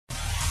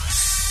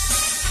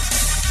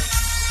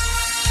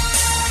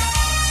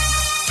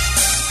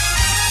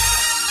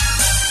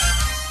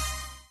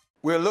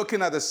We're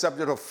looking at the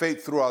subject of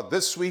faith throughout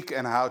this week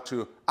and how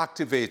to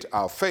activate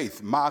our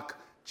faith. Mark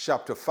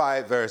chapter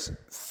 5, verse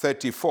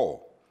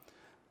 34.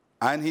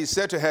 And he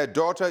said to her,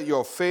 "Daughter,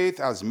 your faith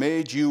has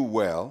made you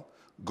well.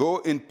 Go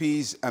in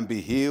peace and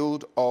be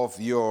healed of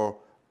your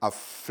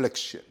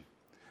affliction."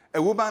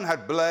 A woman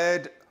had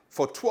bled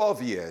for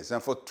 12 years,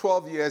 and for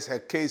 12 years her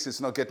case is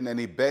not getting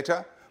any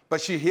better. But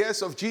she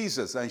hears of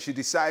Jesus, and she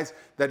decides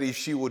that if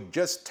she would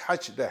just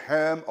touch the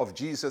hem of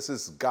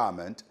Jesus'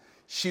 garment,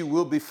 she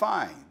will be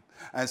fine.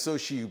 And so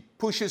she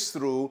pushes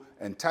through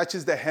and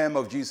touches the hem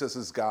of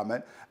Jesus'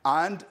 garment,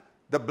 and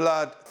the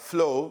blood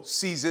flow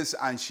ceases,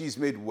 and she's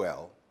made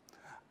well.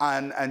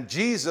 And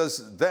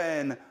Jesus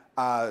then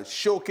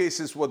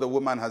showcases what the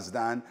woman has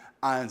done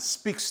and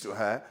speaks to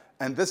her.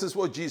 And this is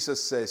what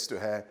Jesus says to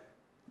her: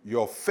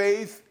 "Your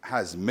faith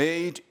has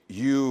made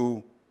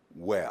you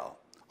well."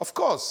 Of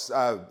course,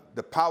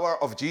 the power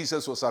of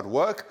Jesus was at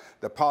work.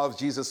 The power of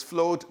Jesus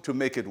flowed to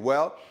make it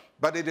well.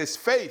 But it is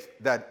faith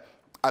that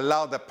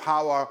allowed the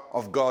power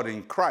of God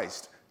in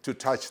Christ to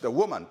touch the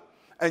woman.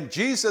 And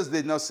Jesus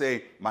did not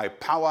say, "My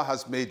power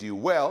has made you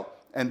well,"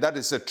 and that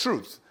is the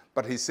truth.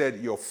 But he said,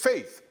 "Your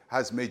faith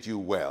has made you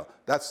well."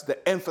 That's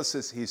the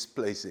emphasis he's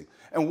placing.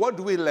 And what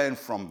do we learn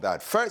from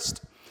that?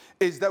 First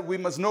is that we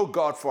must know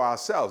God for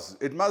ourselves.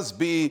 It must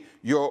be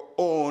your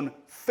own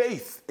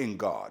faith in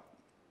God.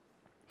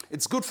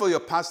 It's good for your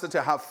pastor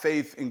to have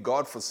faith in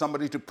God, for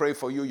somebody to pray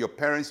for you, your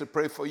parents to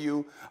pray for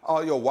you,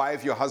 or your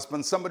wife, your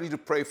husband, somebody to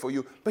pray for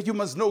you. But you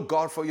must know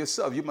God for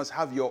yourself. You must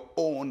have your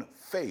own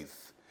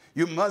faith.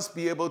 You must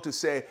be able to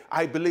say,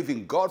 "I believe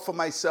in God for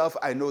myself.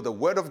 I know the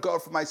word of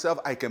God for myself.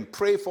 I can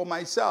pray for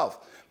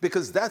myself."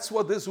 Because that's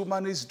what this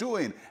woman is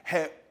doing,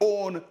 her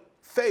own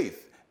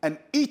faith. And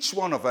each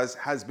one of us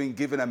has been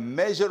given a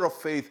measure of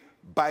faith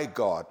by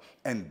God,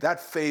 and that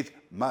faith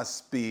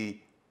must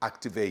be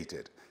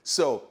activated.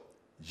 So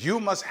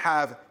you must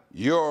have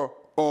your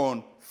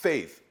own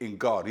faith in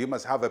God. You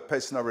must have a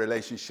personal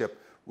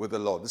relationship with the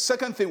Lord. The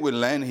second thing we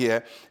learn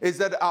here is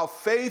that our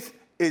faith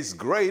is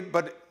great,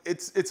 but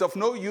it's of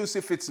no use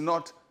if it's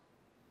not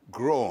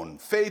grown.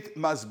 Faith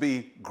must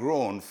be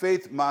grown.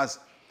 Faith must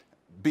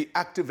be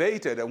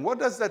activated. And what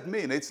does that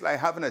mean? It's like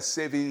having a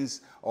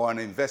savings or an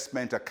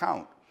investment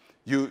account.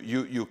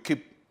 You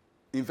keep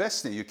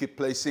investing. You keep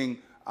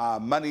placing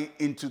money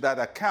into that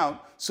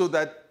account so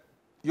that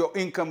your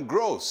income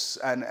grows,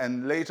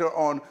 and later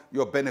on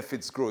your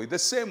benefits grow. The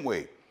same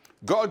way,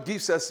 God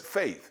gives us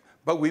faith,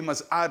 but we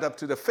must add up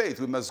to the faith.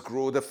 We must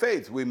grow the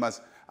faith. We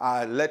must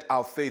let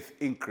our faith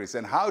increase.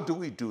 And how do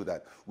we do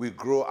that? We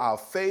grow our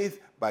faith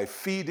by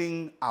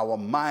feeding our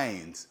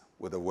minds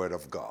with the Word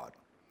of God.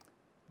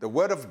 The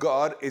Word of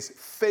God is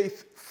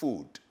faith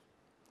food.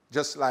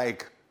 Just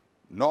like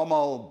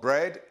normal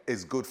bread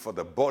is good for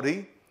the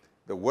body,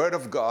 the Word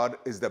of God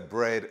is the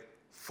bread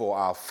for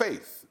our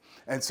faith.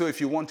 And so if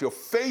you want your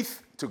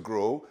faith to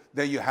grow,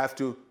 then you have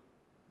to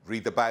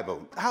read the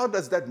Bible. How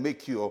does that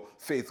make your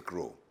faith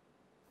grow?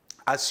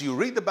 As you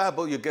read the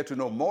Bible, you get to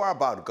know more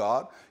about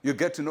God. You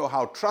get to know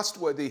how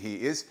trustworthy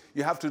He is.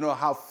 You have to know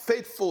how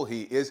faithful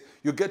He is.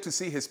 You get to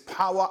see His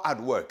power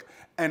at work.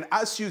 And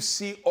as you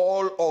see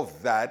all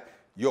of that,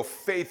 your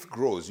faith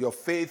grows. Your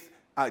faith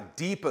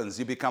deepens.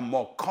 You become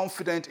more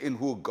confident in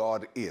who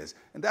God is.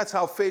 And that's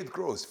how faith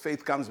grows.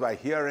 Faith comes by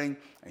hearing,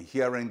 and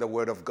hearing the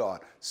Word of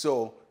God.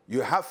 So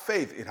you have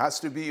faith. It has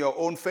to be your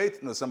own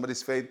faith, not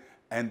somebody's faith,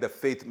 and the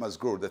faith must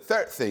grow. The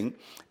third thing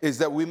is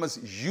that we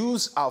must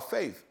use our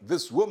faith.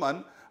 This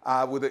woman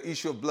with the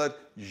issue of blood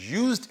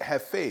used her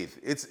faith.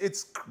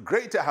 It's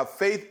great to have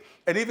faith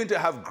and even to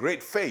have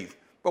great faith.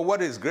 But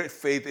what is great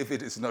faith if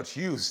it is not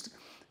used?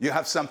 You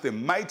have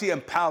something mighty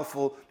and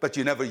powerful, but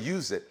you never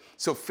use it.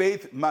 So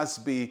faith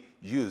must be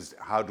used.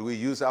 How do we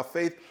use our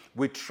faith?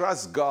 We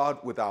trust God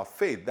with our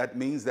faith. That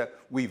means that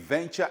we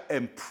venture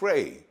and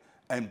pray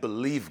and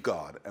believe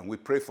God. And we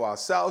pray for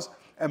ourselves.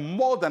 And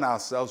more than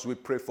ourselves, we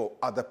pray for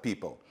other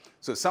people.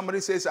 So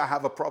somebody says, "I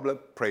have a problem,"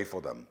 pray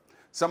for them.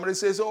 Somebody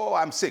says, "Oh,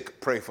 I'm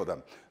sick," pray for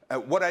them.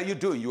 What are you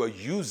doing? You are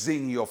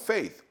using your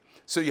faith.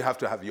 So you have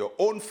to have your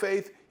own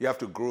faith. You have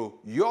to grow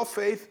your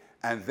faith.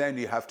 And then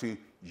you have to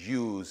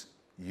use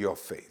your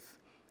faith.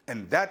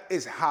 And that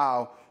is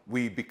how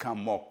we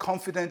become more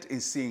confident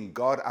in seeing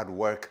God at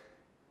work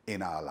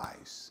in our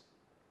lives.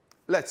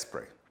 Let's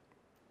pray.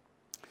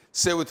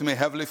 Say with me,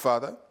 Heavenly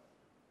Father,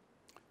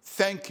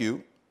 thank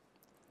you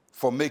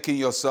for making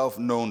yourself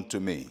known to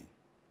me.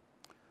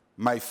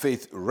 My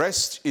faith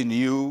rests in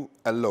you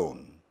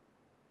alone.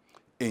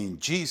 In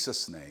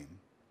Jesus' name,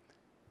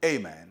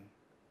 amen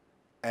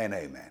and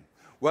amen.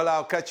 Well,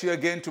 I'll catch you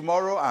again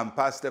tomorrow. I'm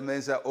Pastor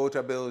Mensa,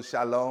 Otabil.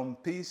 Shalom,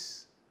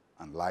 peace,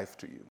 and life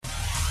to you.